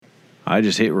I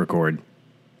just hit record.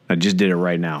 I just did it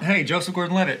right now. Hey, Joseph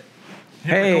Gordon-Levitt.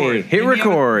 Hit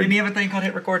record. Didn't you have a thing called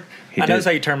hit record? He I did. noticed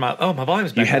how you turned my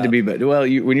volume's back You had up. to be, but well,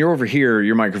 when you're over here,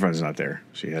 your microphone's not there,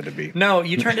 so you had to be. No,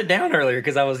 you turned it down earlier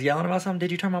because I was yelling about something.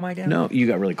 Did you turn my mic down? No, you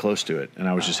got really close to it, and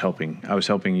I was just helping. I was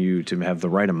helping you to have the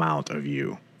right amount of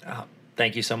you. Oh,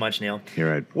 thank you so much, Neil.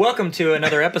 You're right. Welcome to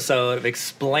another episode of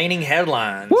Explaining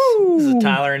Headlines. Woo! This is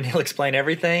Tyler and Neil explain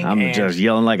everything. I'm and just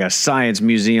yelling like a science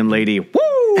museum lady. Woo!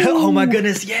 oh my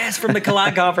goodness, yes, from the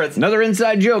Collide Conference. Another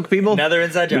inside joke, people. Another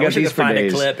inside joke. We I got wish we these could for find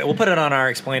days. a clip. We'll put it on our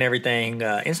Explain Everything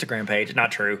Instagram page.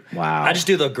 Not true. Wow. I just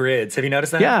do the grids. Have you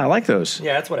noticed that? Yeah, I like those.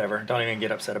 Yeah, it's whatever. Don't even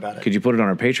get upset about it. Could you put it on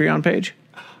our Patreon page?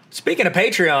 Speaking of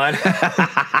Patreon,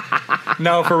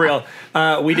 no, for real.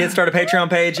 We did start a Patreon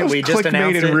page. We just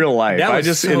announced it. in real life. That I was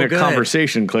just so in a good.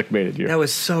 conversation clickbaited you. That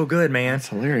was so good, man. That's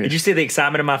hilarious. Did you see the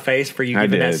excitement in my face for you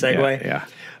giving that segue? Yeah.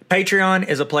 Patreon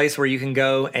is a place where you can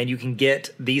go and you can get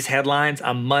these headlines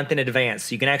a month in advance.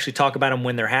 So you can actually talk about them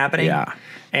when they're happening. Yeah.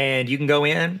 And you can go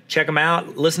in, check them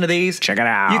out, listen to these. Check it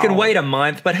out. You can wait a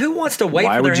month, but who wants to wait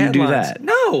Why for their would you do headlines? that?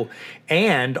 No.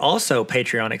 And also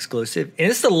Patreon exclusive.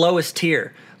 And it's the lowest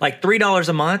tier. Like $3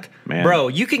 a month. Man. Bro,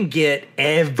 you can get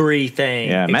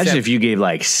everything. Yeah, imagine except- if you gave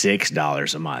like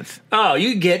 $6 a month. Oh,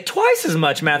 you get twice as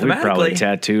much We'd mathematically. probably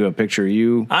tattoo a picture of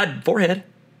you. I'd forehead.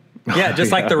 Yeah,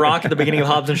 just like The Rock at the beginning of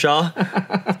Hobbs and Shaw.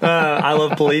 I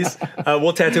love police.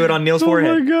 We'll tattoo it on Neil's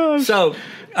forehead. my gosh. So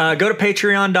go to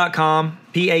patreon.com,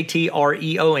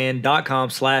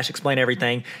 patreon.com/explain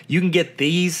everything. You can get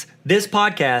this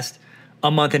podcast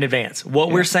a month in advance.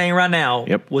 What we're saying right now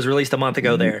was released a month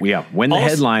ago there. Yeah, when the Also,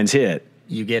 headlines hit.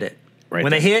 you get it. Right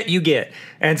When there. they hit, you get.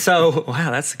 And so,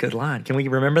 wow, that's a good line. Can we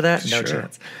remember that? No Sure.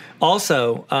 chance.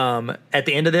 Also, at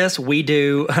the end of this, we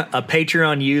do a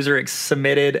Patreon user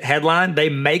submitted headline. They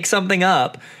make something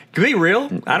up. Could be real.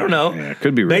 I don't know. Yeah, it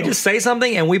could be They real. just say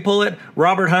something and we pull it.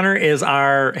 Robert Hunter is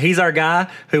he's our guy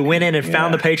who went in and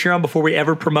found the Patreon before we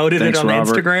ever promoted Thanks, it on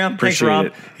Robert. Instagram. Appreciate Thanks, Rob.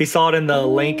 it. He saw it in the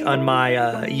link on my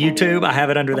YouTube. I have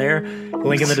it under there.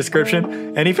 Link in the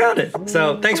description. And he found it.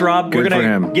 So thanks, Rob. Good We're for going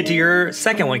him. to get to your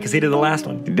second one because he did the last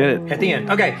one You did it. at the end.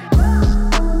 Okay.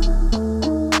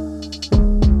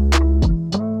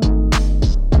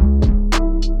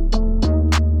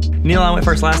 Neil, I went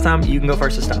first last time. You can go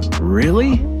first this time.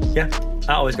 Really? Yeah.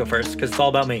 I always go first because it's all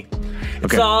about me. It's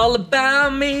Okay. all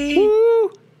about me.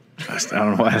 I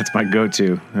don't know why that's my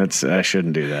go-to. I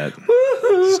shouldn't do that.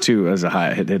 It's too as a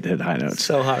high hit high notes.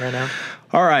 So hot right now.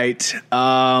 All right.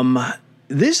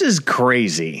 This is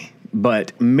crazy,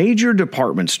 but major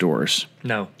department stores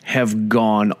No, have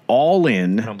gone all I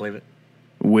in don't believe it.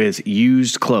 with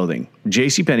used clothing.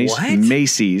 JCPenney's, What?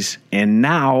 Macy's, and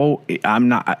now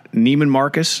Neiman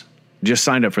Marcus just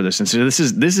signed up for this. And so this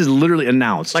is literally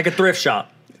announced. Like a thrift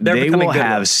shop. They're They becoming will Goodwill.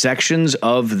 have sections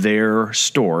of their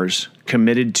stores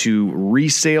committed to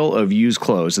resale of used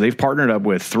clothes. They've partnered up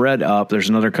with ThreadUp. There's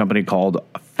another company called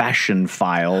Fashion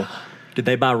File. Did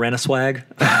they buy Rent-A-Swag?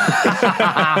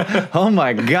 Oh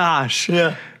my gosh.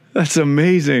 Yeah. That's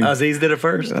amazing. Aziz did it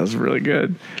first. That's really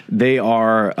good. They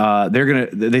are.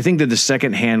 They think that the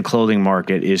secondhand clothing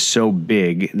market is so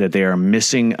big that they are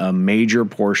missing a major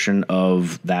portion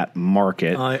of that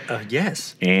market.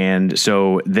 Yes. And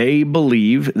so they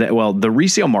believe that, the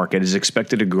resale market is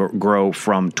expected to grow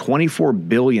from $24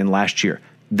 billion last year.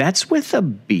 That's with a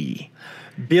B.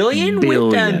 Billion with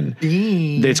Billion. a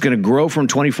B. It's going to grow from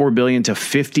 $24 billion to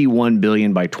 $51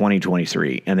 billion by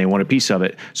 2023, and they want a piece of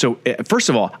it. So, first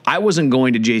of all, I wasn't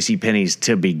going to JCPenney's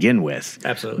to begin with.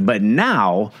 Absolutely. But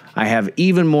now I have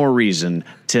even more reason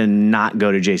to not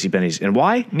go to JCPenney's. And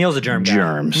why? Neil's a germ guy.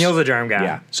 Germs. Neil's a germ guy.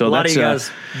 Yeah. So a lot of you that's,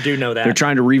 guys do know that. They're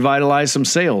trying to revitalize some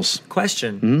sales.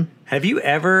 Question. Have you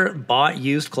ever bought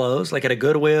used clothes, like at a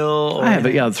Goodwill? Or I have,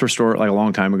 the thrift store like a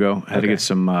long time ago. I had to Okay. get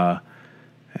some.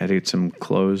 Had to get some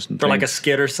clothes and For like a things.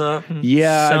 skid or something?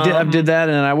 Yeah, I did that,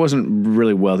 and I wasn't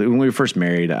really wealthy. When we were first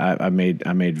married, I made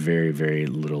very, very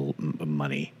little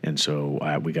money, and so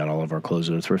we got all of our clothes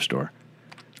at a thrift store.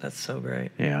 That's so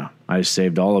great. Yeah, I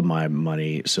saved all of my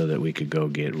money so that we could go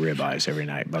get ribeyes every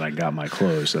night, but I got my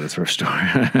clothes at a thrift store.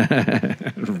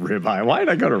 Ribeye? Why did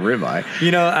I go to ribeye?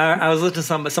 You know, I was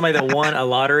listening to somebody that won a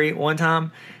lottery one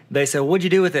time. They said, "What'd you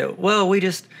do with it?" Well, we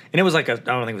just, and it was like I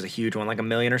don't think it was a huge one, like $1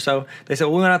 million or so. They said,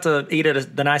 we went out to eat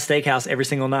at the nice steakhouse every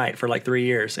single night for like 3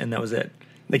 years, and that was it.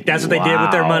 Like that's what they did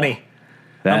with their Wow. money.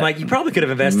 I'm like, you probably could have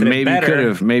invested it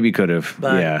better. Maybe could have.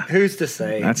 But Yeah. who's to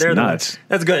say? That's They're the nuts. ones.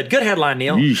 That's good. Good headline,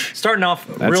 Neil. Yeesh. Starting off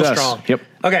That's real us. strong. Yep.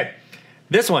 Okay.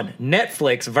 This one,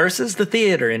 Netflix versus the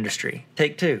theater industry.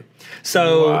 Take two.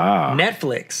 So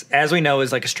Netflix, as we know,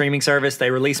 is like a streaming service.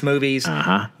 They release movies.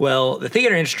 Well, the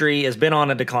theater industry has been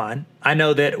on a decline. I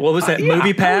know that. What was that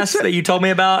Movie Pass that you told me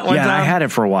about one time? I had it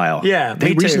for a while. Yeah,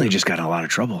 they me too. recently just got in a lot of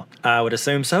trouble. I would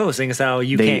assume so, seeing as how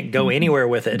you can't go anywhere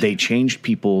with it. They changed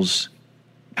people's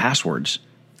passwords.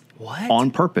 What?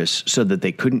 On purpose so that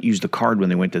they couldn't use the card when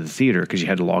they went to the theater because you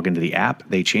had to log into the app.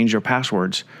 They changed their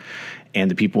passwords. And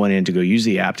the people went in to go use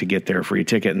the app to get their free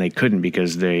ticket, and they couldn't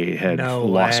because they had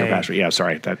lost their password. Yeah,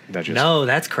 sorry. That just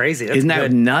that's crazy. That's isn't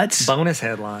that nuts? Bonus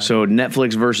headline. So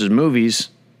Netflix versus movies.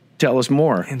 Tell us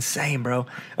more. Insane, bro.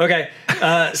 Okay,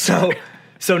 so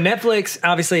Netflix,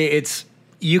 obviously,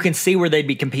 you can see where they'd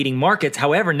be competing markets.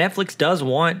 However, Netflix does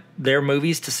want their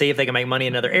movies to see if they can make money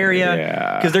in another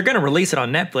area because they're going to release it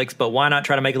on Netflix, but why not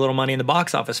try to make a little money in the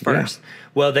box office first? Yeah.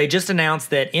 Well, they just announced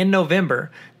that in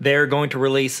November, they're going to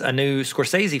release a new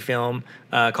Scorsese film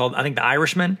called, I think, The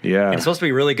Irishman. Yeah. And it's supposed to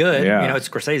be really good. Yeah. You know, it's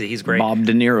Scorsese. He's great. Bob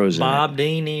De Niro's in it. Bob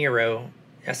De Niro.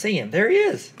 I see him. There he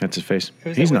is. That's his face.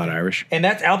 He's not Irish. And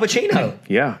that's Al Pacino.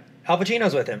 Yeah. Al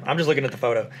Pacino's with him. I'm just looking at the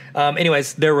photo.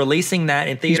 Anyways, they're releasing that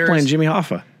in theaters. He's playing Jimmy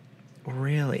Hoffa.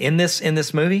 Really? In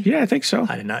this movie? Yeah, I think so.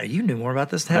 I did not. You knew more about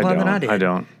this headline than I did. I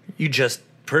don't. You just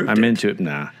proved it. I'm into it.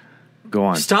 Nah. Go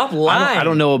on. Stop lying. I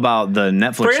don't know about the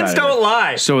Netflix Friends side. don't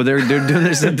lie. So they're doing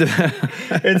this.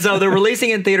 And so they're releasing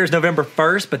it in theaters November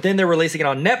 1st, but then they're releasing it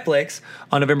on Netflix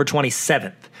on November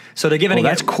 27th. So they're giving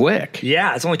that's quick.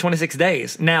 Yeah, it's only 26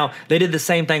 days. Now, they did the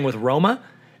same thing with Roma,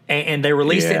 and they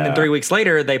released it, and then 3 weeks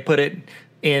later, they put it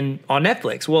on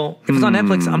Netflix. Well, if it's on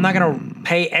Netflix, I'm not going to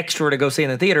pay extra to go see it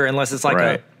in the theater unless it's like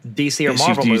a DC or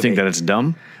Marvel movie. Do you think that it's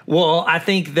dumb? Well, I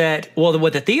think that,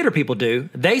 what the theater people do,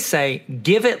 they say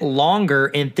give it longer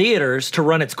in theaters to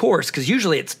run its course, because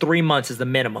usually it's 3 months is the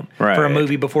minimum for a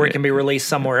movie before it can be released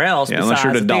somewhere else. Yeah, unless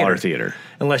you're at a dollar theater.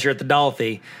 Unless you're at the Dollar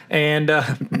Theater. And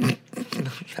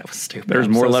that was stupid. There's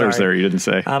more letters there you didn't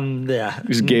say. Yeah. You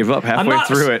just gave up halfway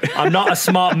through it. I'm not a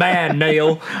smart man,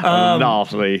 Neil.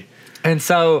 Dolphy. And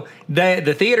so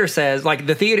the theater says, like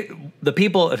the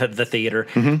people at the theater,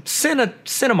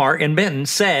 Cinemark in Benton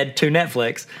said to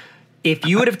Netflix, if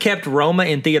you would have kept Roma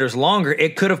in theaters longer,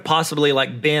 it could have possibly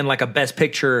been like a Best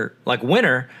Picture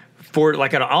winner for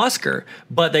like an Oscar.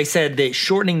 But they said that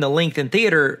shortening the length in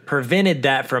theater prevented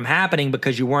that from happening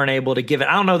because you weren't able to give it.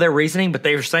 I don't know their reasoning, but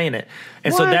they were saying it.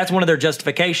 And so that's one of their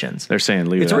justifications. They're saying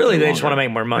leave it's it really they just want to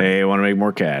make more money. They want to make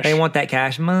more cash. They want that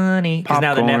cash money. Because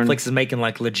now that Netflix is making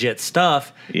legit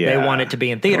stuff, they want it to be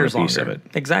in theaters longer. Of it.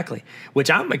 Exactly. Which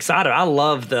I'm excited. I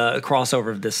love the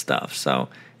crossover of this stuff. So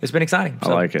it's been exciting.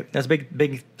 So I like it. That's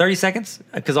big 30 seconds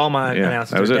because all my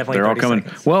announcements are definitely They're all coming.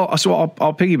 Seconds. Well, so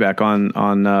I'll piggyback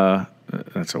on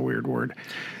that's a weird word.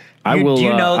 Do you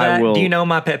know that? Do you know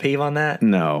my pet peeve on that?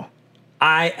 No.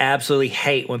 I absolutely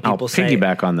hate when people say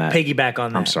piggyback on that. Piggyback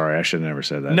on that. I'm sorry, I should have never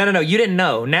said that. No. You didn't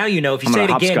know. Now you know. If you say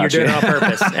it again, you're doing it on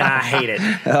purpose, and I hate it.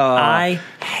 I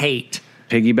hate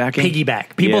piggybacking.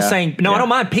 Piggyback. People saying no. I don't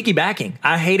mind piggybacking.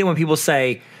 I hate it when people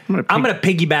say I'm going to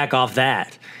piggyback off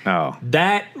that. Oh,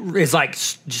 that is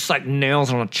just like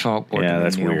nails on a chalkboard. Yeah,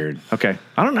 that's weird. Okay,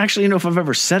 I don't actually know if I've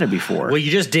ever said it before. Well,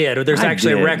 you just did. There's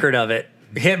actually a record of it.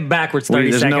 Hit backwards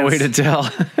 30 seconds. There's no way to tell.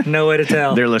 No way to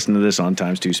tell. They're listening to this on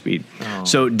times 2 speed. Oh.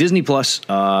 So Disney Plus,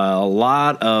 a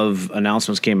lot of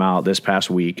announcements came out this past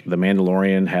week. The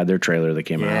Mandalorian had their trailer that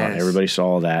came out. Everybody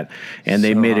saw that. And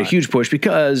they made a huge push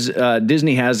because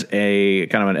Disney has a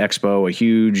kind of an expo,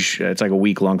 it's like a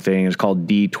week-long thing. It's called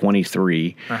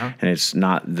D23. And it's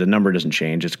not, the number doesn't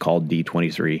change. It's called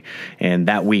D23. And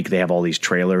that week they have all these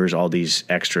trailers, all these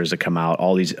extras that come out,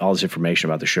 all this information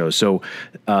about the show. So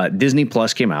Disney Plus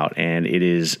came out, and it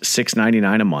is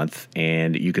 $6.99 a month,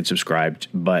 and you can subscribe.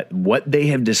 But what they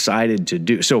have decided to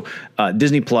do, so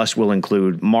Disney Plus will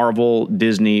include Marvel,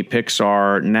 Disney,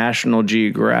 Pixar, National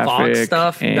Geographic, Fox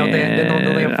stuff. Don't they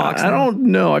have Fox? I don't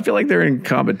know. I feel like they're in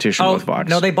competition with Fox.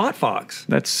 No, they bought Fox.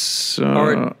 That's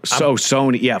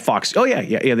Sony. Yeah, Fox. Oh yeah,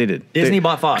 they did. Disney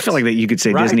bought Fox. I feel like that you could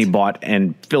say Disney bought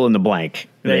and fill in the blank.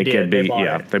 They did. They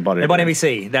bought it. They bought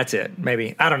NBC. That's it.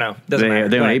 Maybe. I don't know. Doesn't matter.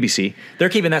 They own ABC. They're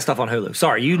keeping that stuff on Hulu.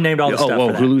 Sorry, you named all the stuff. Oh,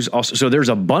 Hulu's also. So there's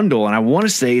a bundle, and I want to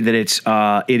say that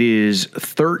it is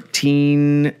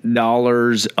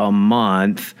 $13 a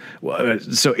month.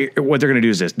 So what they're going to do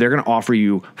is this: they're going to offer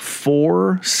you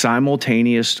 4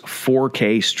 simultaneous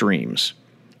 4K streams.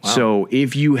 Wow. So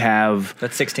if you have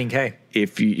that's $16K.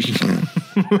 If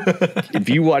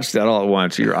you watch that all at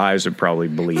once, your eyes would probably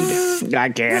bleed. I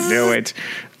can't do it.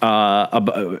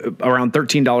 Around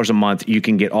 $13 a month, you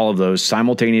can get all of those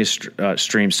simultaneous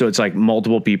streams. So it's like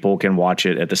multiple people can watch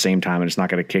it at the same time, and it's not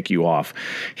going to kick you off.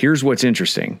 Here's what's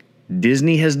interesting.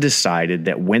 Disney has decided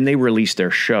that when they release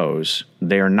their shows,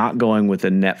 they are not going with a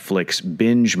Netflix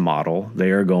binge model.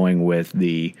 They are going with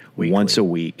the once a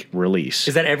week release.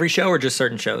 Is that every show or just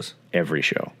certain shows? Every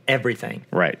show. Everything.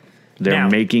 Right. They're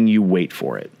making you wait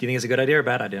for it. Do you think it's a good idea or a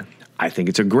bad idea? I think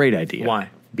it's a great idea. Why?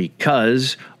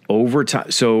 Because over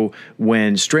time, so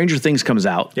when Stranger Things comes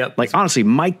out, like honestly,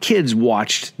 my kids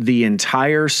watched the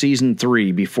entire season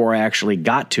 3 before I actually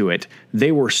got to it.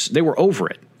 They were over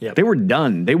it. Yep. They were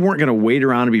done. They weren't going to wait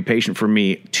around and be patient for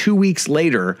me 2 weeks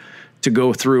later to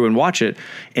go through and watch it.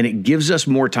 And it gives us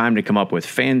more time to come up with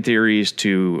fan theories,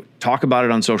 to talk about it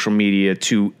on social media,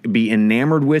 to be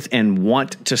enamored with and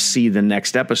want to see the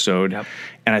next episode. Yep.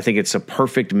 And I think it's a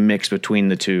perfect mix between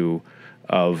the two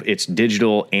of it's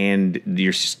digital and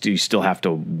you still have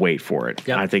to wait for it.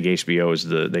 Yep. I think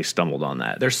HBO they stumbled on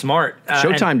that. They're smart.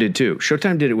 Showtime did too.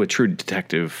 Showtime did it with True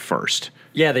Detective first.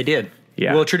 Yeah, they did.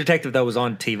 Yeah. Well, True Detective, though, was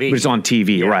on TV. But it's on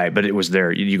TV, right. But it was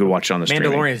there. You could watch it on the streaming.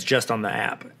 Mandalorian's just on the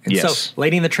app. And Yes. so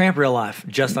Lady and the Tramp real life,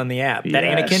 just on the app. That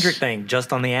Anna Yes. Kendrick thing,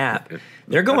 just on the app.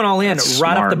 They're going all in That's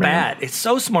right off the smart, bat. man. It's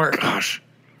so smart. Gosh.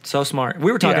 So smart.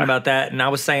 We were talking Yeah. about that, and I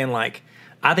was saying, like,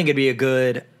 I think it'd be a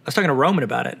good... I was talking to Roman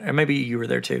about it, or maybe you were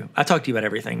there too. I talk to you about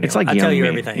everything. It's Neil. like I tell young you me.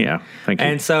 everything. Yeah, thank you.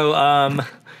 And so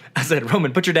I said,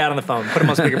 Roman, put your dad on the phone. Put him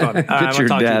on speakerphone. Get your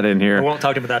dad in here. I won't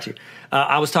talk to him without you.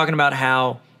 I was talking about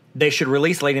how they should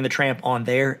release Lady and the Tramp on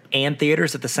there and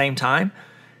theaters at the same time.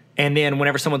 And then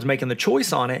whenever someone's making the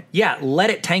choice on it, let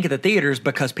it tank at the theaters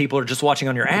because people are just watching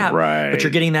on your app. Right. But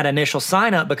you're getting that initial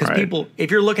sign up because people,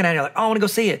 if you're looking at it, you're like, oh, I want to go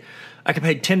see it. I can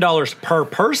pay $10 per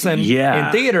person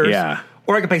in theaters. Yeah.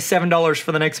 Or I can pay $7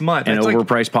 for the next month. And It's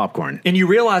overpriced popcorn. and you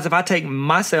realize if I take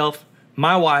myself,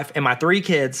 my wife, and my 3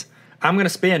 kids, I'm going to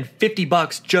spend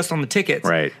 $50 just on the tickets.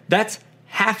 Right. That's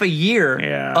half a year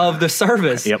Yeah. of the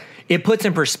service. Yep. It puts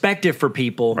in perspective for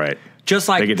people. Right. Just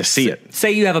like They get to see it.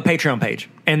 Say you have a Patreon page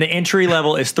and the entry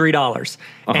level is $3,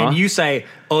 and you say,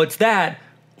 "Oh, it's that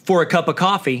for a cup of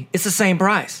coffee." It's the same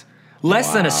price,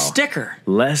 less than a sticker.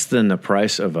 Less than the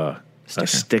price of a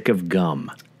stick of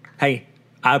gum. Hey,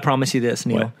 I promise you this,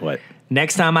 Neil. What?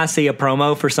 Next time I see a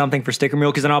promo for something for Sticker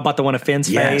Mule, because I know I bought the one of Finn's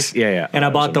Yes, face. yeah. And I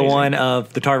That bought was the amazing. one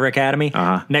of the Tarver Academy.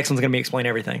 Uh-huh. Next one's going to be Explain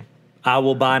Everything. I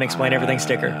will buy an Explain Everything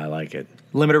sticker. I like it.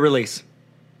 Limited release.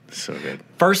 So good.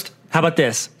 First, how about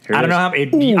this? Here it I don't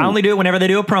is. know how I only do it whenever they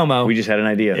do a promo. We just had an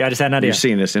idea. Yeah, I just had an idea. You're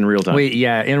seeing this in real time.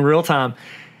 In real time.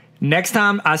 Next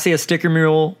time I see a Sticker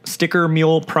Mule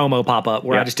promo pop up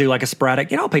where I just do like a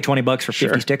sporadic, I'll pay $20 for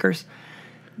 50 stickers.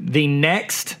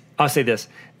 I'll say this.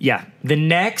 Yeah. The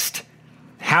next,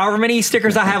 however many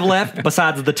stickers I have left,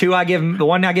 besides the 2 I give, the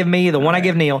one I give me, the one I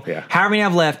give Neil, however many I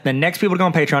have left, the next people to go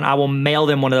on Patreon, I will mail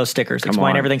them one of those stickers.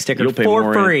 Explain on. Everything sticker You'll pay for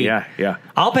more free. Yeah.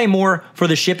 I'll pay more for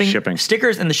the shipping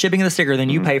stickers and the shipping of the sticker than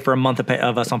you pay for a month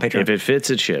of us on Patreon. If it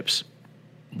fits, it ships.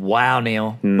 Wow,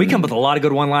 Neil. We come with a lot of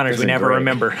good one-liners we never great.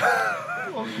 remember.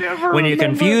 When you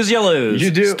confuse, you lose. You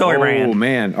do. Story brand. Oh,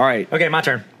 man. All right. Okay, my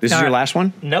turn. This is All your right. last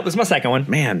one? Nope, this is my second one.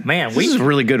 Man, this is a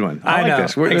really good one. I like know.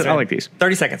 this. Thanks, I man. like these.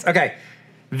 30 seconds. Okay.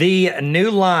 The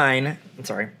new line. I'm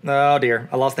sorry. Oh, dear.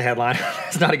 I lost the headline.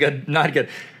 It's not good.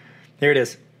 Here it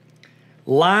is.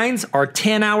 Lines are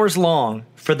 10 hours long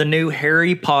for the new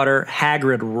Harry Potter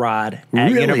Hagrid ride at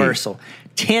Really? Universal.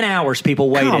 10 hours people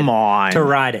waited Come on. to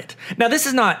ride it. Now, this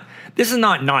is not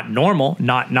normal,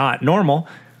 not normal,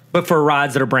 but for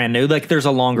rides that are brand new, like there's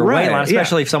a longer wait line,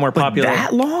 especially if somewhere But popular.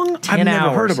 that long? 10 I've never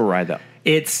hours. heard of a ride, though.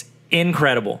 It's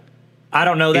incredible. I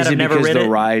don't know that. Is I've it never because ridden the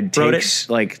ride rode takes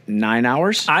like 9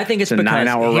 hours? I think it's a because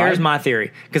 9-hour here's ride? my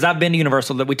theory. Because I've been to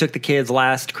Universal. That we took the kids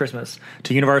last Christmas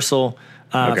to Universal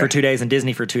for 2 days and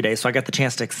Disney for 2 days, so I got the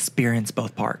chance to experience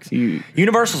both parks.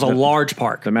 Universal's a large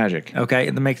park. The magic. Okay,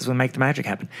 it makes the magic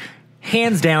happen.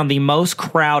 Hands down, the most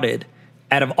crowded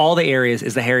out of all the areas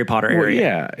is the Harry Potter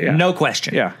area. Yeah. No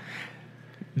question. Yeah.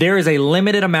 There is a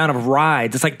limited amount of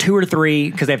rides. It's like 2 or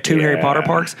 3 because they have 2 Harry Potter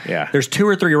parks. Yeah. There's 2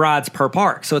 or 3 rides per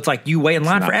park. So it's like you wait in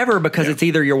line forever because it's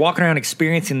either you're walking around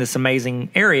experiencing this amazing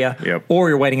area or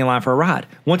you're waiting in line for a ride.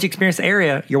 Once you experience the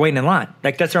area, you're waiting in line.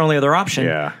 Like that's their only other option.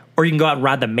 Yeah. Or you can go out and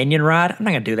ride the Minion ride. I'm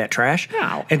not going to do that trash.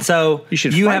 No. And so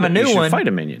you have a new one. Fight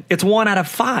a Minion. It's 1 out of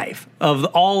 5 of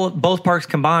both parks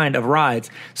combined of rides.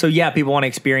 So yeah, people want to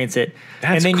experience it.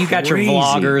 That's and then you got your crazy.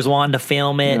 vloggers wanting to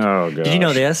film it. Oh, Did you know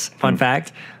gosh. this? Fun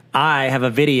fact. I have a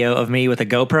video of me with a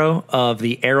GoPro of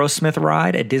the Aerosmith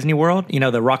ride at Disney World. You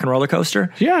know, the rock and roller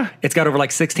coaster. Yeah. It's got over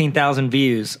like 16,000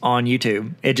 views on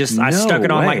YouTube. I stuck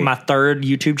it on like way. my 3rd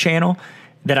YouTube channel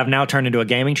that I've now turned into a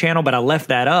gaming channel, but I left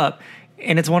that up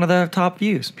and it's one of the top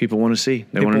views. People want to see.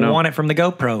 They want to People know. want it from the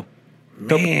GoPro.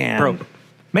 Man. GoPro.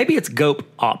 Maybe it's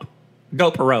GoPro.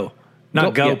 Not GoPro.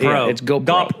 Yeah, it's GoPro.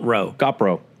 GoPro.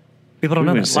 GoPro. People don't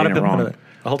know We've that. been A lot of saying it people don't know wrong.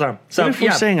 that the whole time. So, What if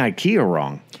we're saying IKEA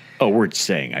wrong? Oh, we're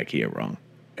saying IKEA wrong.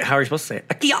 how are you supposed to say it?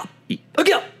 IKEA.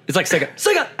 IKEA. It's like Sega.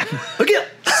 Sega. IKEA.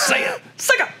 Sega.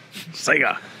 Sega.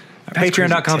 Sega.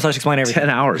 Patreon.com/explain everything. 10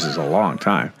 hours is a long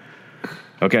time.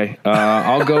 Okay,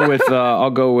 I'll go with.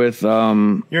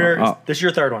 This is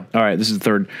your third one. All right, this is the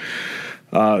third.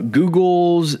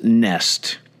 Google's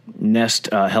Nest. Nest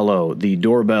Hello, the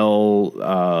doorbell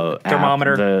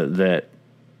thermometer. App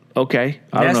okay,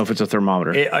 I don't know if it's a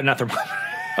thermometer. Not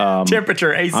thermometer.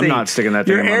 Temperature, AC. I'm not sticking that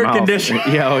thing your in my air mouth. conditioner.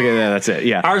 Yeah, okay, that's it.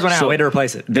 Yeah, Ours went out. We had to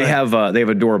replace it. They have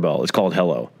a doorbell. It's called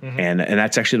Hello, and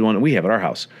that's actually the one that we have at our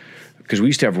house because we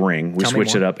used to have Ring. We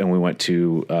switched it up and we went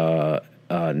to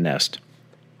Nest.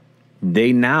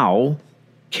 They now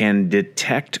can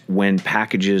detect when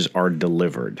packages are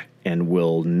delivered and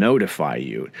will notify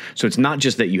you. So it's not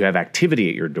just that you have activity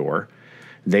at your door.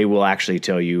 They will actually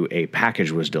tell you a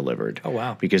package was delivered. Oh,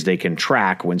 wow. Because they can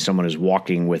track when someone is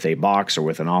walking with a box or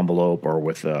with an envelope or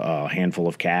with a handful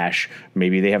of cash.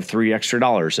 Maybe they have $3 extra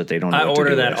that they don't know I what to order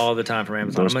do that with. all the time from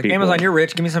Amazon. Those I'm like, people- Amazon, you're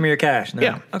rich. Give me some of your cash.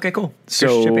 Yeah. Okay, cool.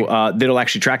 So it'll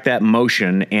actually track that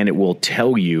motion, and it will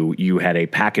tell you had a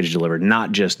package delivered,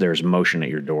 not just there's motion at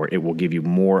your door. It will give you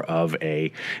more of and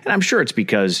I'm sure it's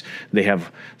because they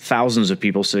have thousands of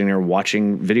people sitting there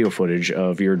watching video footage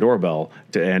of your doorbell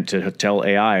to tell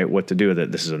AI what to do with it.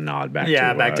 This is a nod back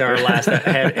to our last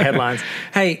headlines.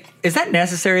 Hey, is that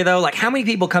necessary, though? Like, how many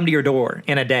people come to your door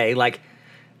in a day? Like,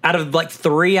 out of,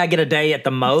 3, I get a day at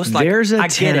the most. Like, there's a I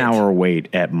get 10-hour wait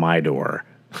at my door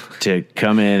to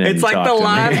come in and It's like talk the to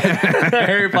live me.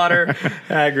 Harry Potter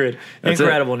Hagrid.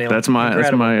 Incredible, Neil. That's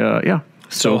my yeah.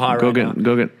 So hot go right get now.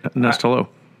 go get Nest Hello.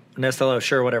 Nest Hello,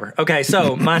 sure, whatever. Okay,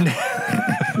 so my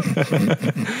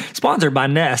sponsored by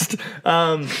Nest.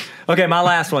 Okay, my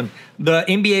last one. The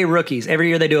NBA rookies. Every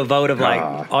year they do a vote of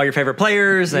all your favorite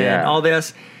players and all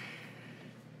this.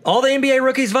 All the NBA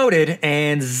rookies voted,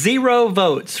 and 0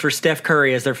 votes for Steph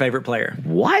Curry as their favorite player.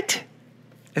 What?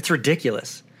 It's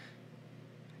ridiculous.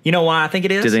 You know why I think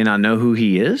it is? Do they not know who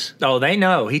he is? Oh, they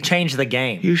know. He changed the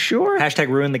game. You sure? Hashtag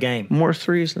ruined the game. More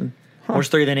threes than More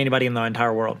 3 than anybody in the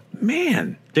entire world.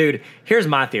 man. Dude, here's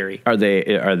my theory. Are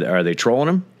they trolling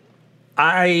him?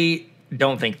 I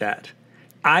don't think that.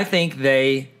 I think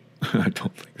they... I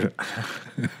don't think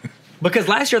that. Because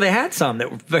last year they had some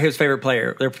that were his favorite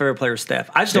player. Their favorite player was Steph.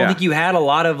 I just don't Yeah. think you had a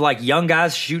lot of young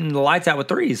guys shooting the lights out with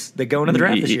threes that go into the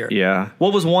draft this year. Yeah.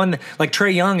 What was one like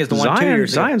Trey Young is the one 2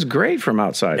 years ago. Zion's great from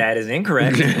outside. That is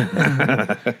incorrect. It's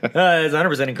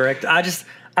 100% incorrect. I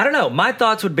don't know. My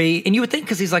thoughts would be, and you would think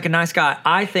because he's like a nice guy.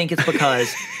 I think it's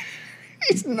because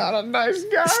He's not a nice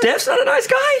guy. Steph's not a nice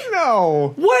guy.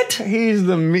 No. What?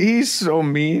 He's so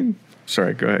mean.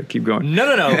 Sorry, go ahead. Keep going.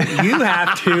 No. You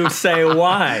have to say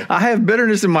why. I have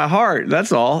bitterness in my heart.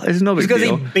 That's all. It's no big Because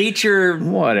deal. he beat your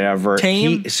Whatever.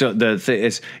 team?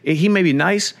 He may be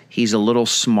nice. He's a little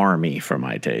smarmy for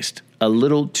my taste. A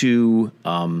little too.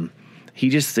 He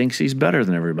just thinks he's better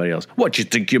than everybody else. What, you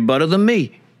think you're better than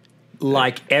me?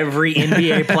 like every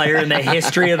NBA player in the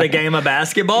history of the game of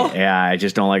basketball. Yeah, I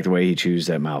just don't like the way he chews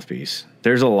that mouthpiece.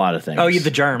 There's a lot of things. Oh,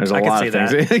 the germs. There's a I can lot see of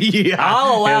that. things. Yeah,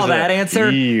 I'll allow There's that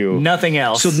answer. Nothing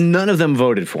else. So none of them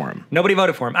voted for him. Nobody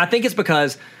voted for him. I think it's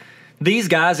because these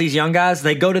guys, these young guys,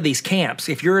 they go to these camps.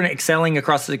 If you're excelling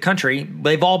across the country,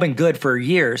 they've all been good for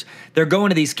years. They're going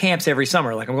to these camps every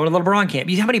summer. Like I'm going to the LeBron camp.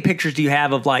 How many pictures do you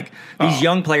have of like these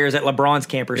young players at LeBron's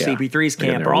camp or CP3's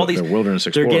camp or all these? Wilderness They're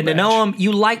Explorer getting to know badge. them.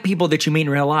 You like people that you meet in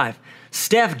real life.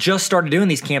 Steph just started doing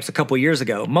these camps a couple years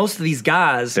ago. Most of these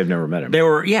guys, They've never met him.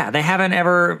 They haven't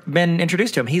ever been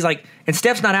introduced to him. He's like, and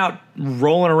Steph's not out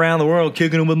rolling around the world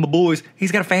kicking him with my boys.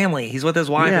 He's got a family. He's with his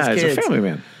wife, Yeah, his he's kids. a family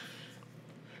man.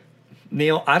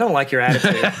 Neil, I don't like your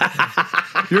attitude.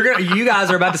 You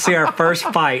guys are about to see our first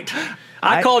fight.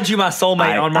 I called you my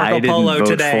soulmate on Marco I didn't Polo vote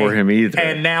today. for him either.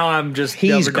 And now I'm just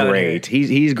He's overdone great. here.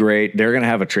 He's great. They're going to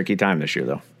have a tricky time this year,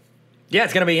 though. Yeah,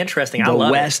 it's going to be interesting. I The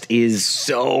love West is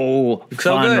so it.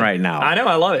 fun good. right now. I know,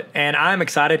 I love it. And I'm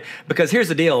excited because here's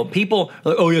the deal. People are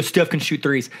like, oh, yeah, Steph can shoot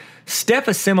threes. Steph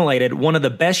assimilated one of the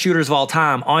best shooters of all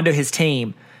time onto his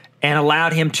team and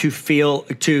allowed him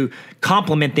to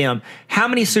complement them. How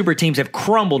many super teams have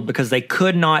crumbled because they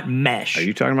could not mesh? Are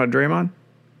you talking about Draymond?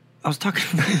 I was talking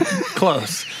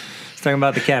close. I was talking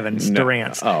about the Kevins, No.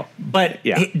 Durant's. Oh. But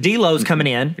Yeah. D'Lo's coming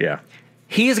in. Yeah.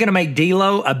 He is going to make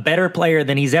D'Lo a better player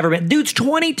than he's ever been. Dude's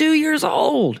 22 years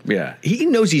old. Yeah. He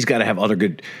knows he's got to have other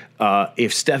good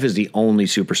if Steph is the only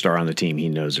superstar on the team, he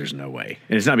knows there's no way.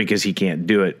 And it's not because he can't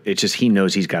do it. It's just he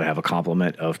knows he's got to have a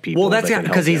complement of people. Well, that's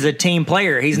because he's a team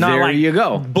player. He's not there like you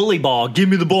go. bully ball. Give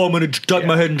me the ball. I'm going to duck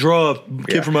my head and draw.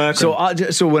 Kid from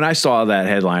Akron. So when I saw that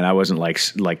headline, I wasn't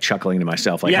like chuckling to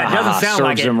myself like, it doesn't sound serves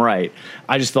like him right.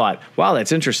 I just thought, wow,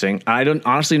 that's interesting. I don't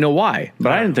honestly know why,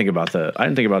 but I didn't think about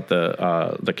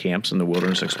the camps and the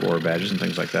Wilderness Explorer badges and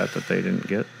things like that they didn't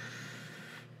get.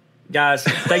 Guys,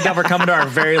 thank y'all for coming to our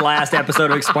very last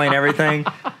episode of Explain Everything.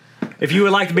 If you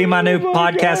would like to be my new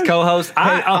podcast co-host,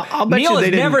 I'll bet Neil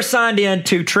you has never signed in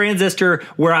to Transistor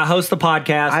where I host the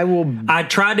podcast. I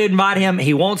tried to invite him.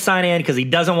 He won't sign in because he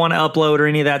doesn't want to upload or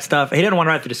any of that stuff. He doesn't want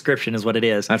to write the description is what it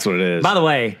is. That's what it is. By the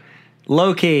way,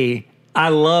 low-key, I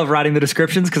love writing the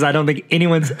descriptions because I don't think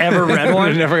anyone's ever read one.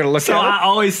 You're never going to look at it. So I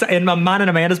always, in mine and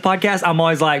Amanda's podcast, I'm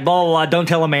always like, blah, blah, blah, don't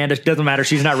tell Amanda. It doesn't matter.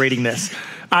 She's not reading this.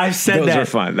 I've said Those that. are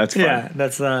fun. That's fun. Yeah,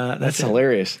 that's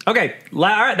hilarious. Okay, all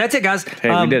right, that's it, guys. Hey,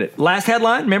 we did it. Last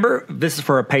headline, remember, this is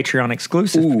for a Patreon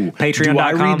exclusive. Patreon.com. Do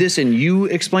I read this and you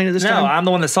explain it this time? No, I'm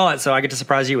the one that saw it, so I get to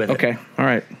surprise you with it. Okay, all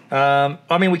right.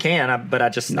 I mean, we can, but I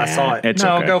saw it. It's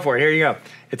okay. Go for it. Here you go.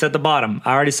 It's at the bottom.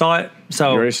 I already saw it. So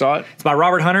you already saw it? It's by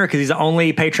Robert Hunter because he's the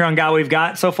only Patreon guy we've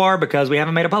got so far because we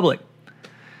haven't made it public.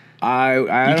 You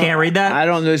can't read that? I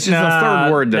don't know. It's just the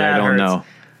third word that I don't know.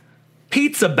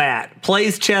 Pizza Bat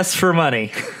plays chess for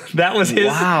money. That was his.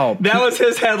 Wow. That was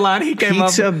his headline. He came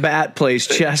Pizza Bat plays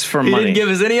chess for money. He didn't give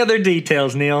us any other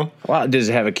details, Neil. Wow. Does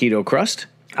it have a keto crust?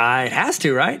 It has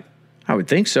to, right? I would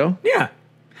think so. Yeah.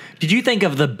 Did you think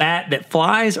of the bat that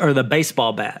flies or the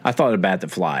baseball bat? I thought of a bat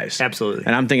that flies. Absolutely.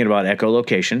 And I'm thinking about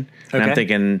echolocation. And I'm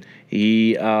thinking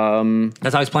he.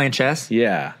 That's how he's playing chess?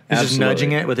 Yeah. He's just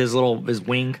nudging it with his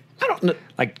wing. I don't know.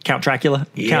 Like Count Chocula?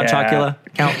 Yeah. Count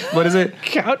Chocula? What is it?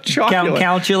 Count Chocula.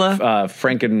 Countula?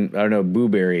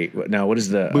 Booberry. No, what is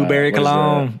the... Booberry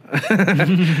Cologne.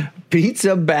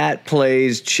 Pizza Bat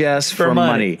plays chess for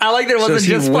money. I like that it wasn't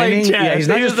just playing chess. Yeah, he's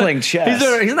not just playing chess.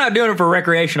 He's not doing it for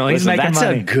recreational. He's making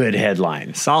money. That's a good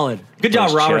headline. Solid. Good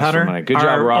job, Robert Hunter. Good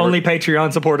job, Robert. Only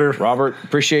Patreon supporter. Robert,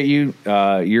 appreciate you.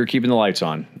 You're keeping the lights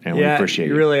on, and we appreciate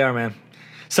you. You really are, man.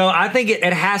 So I think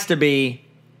it has to be...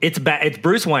 It's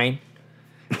Bruce Wayne.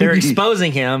 They're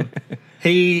exposing him.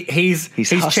 He's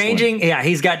changing. Yeah,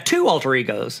 he's got two alter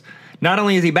egos. Not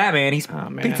only is he Batman, he's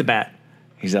Pizza Bat.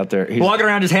 He's out there. He's walking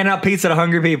around just handing out pizza to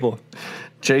hungry people.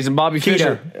 Chasing Bobby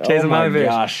Fischer. Chasing Bobby Fischer.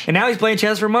 Gosh. And now he's playing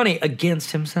chess for money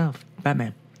against himself,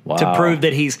 Batman. Wow. To prove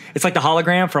that it's like the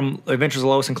hologram from Adventures of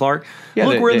Lois and Clark. Yeah,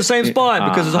 look, we're in the same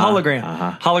spot because it's a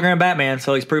hologram. Hologram Batman,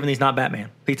 so he's proving he's not Batman.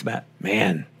 Pizza Bat.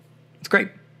 Man. It's great.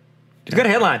 It's a good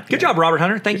headline. Good job, Robert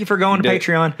Hunter. Thank you for going to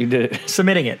Patreon. You did it.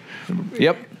 Submitting it.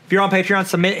 Yep. If you're on Patreon,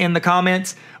 submit in the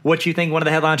comments what you think one of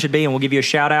the headlines should be, and we'll give you a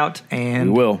shout out.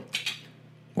 And we will.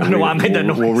 I don't know why I made that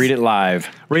noise. We'll read it live.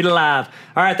 Read it live.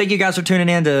 All right. Thank you guys for tuning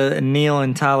in to Neil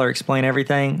and Tyler Explain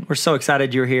Everything. We're so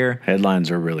excited you're here.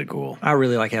 Headlines are really cool. I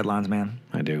really like headlines, man.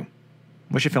 I do.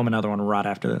 We should film another one right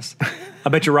after this. I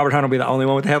bet you Robert Hunter will be the only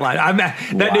one with the headline.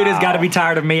 That dude has got to be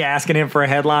tired of me asking him for a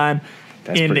headline.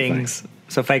 That's endings.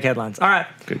 So fake headlines. All right.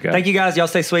 Good guy. Thank you guys. Y'all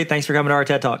stay sweet. Thanks for coming to our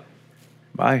TED Talk.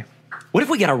 Bye. What if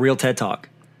we got a real TED Talk?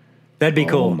 That'd be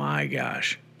cool. Oh my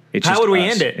gosh. How would we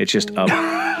end it? It's just up.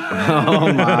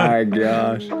 Oh my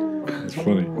gosh. It's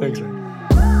funny. Thanks, man.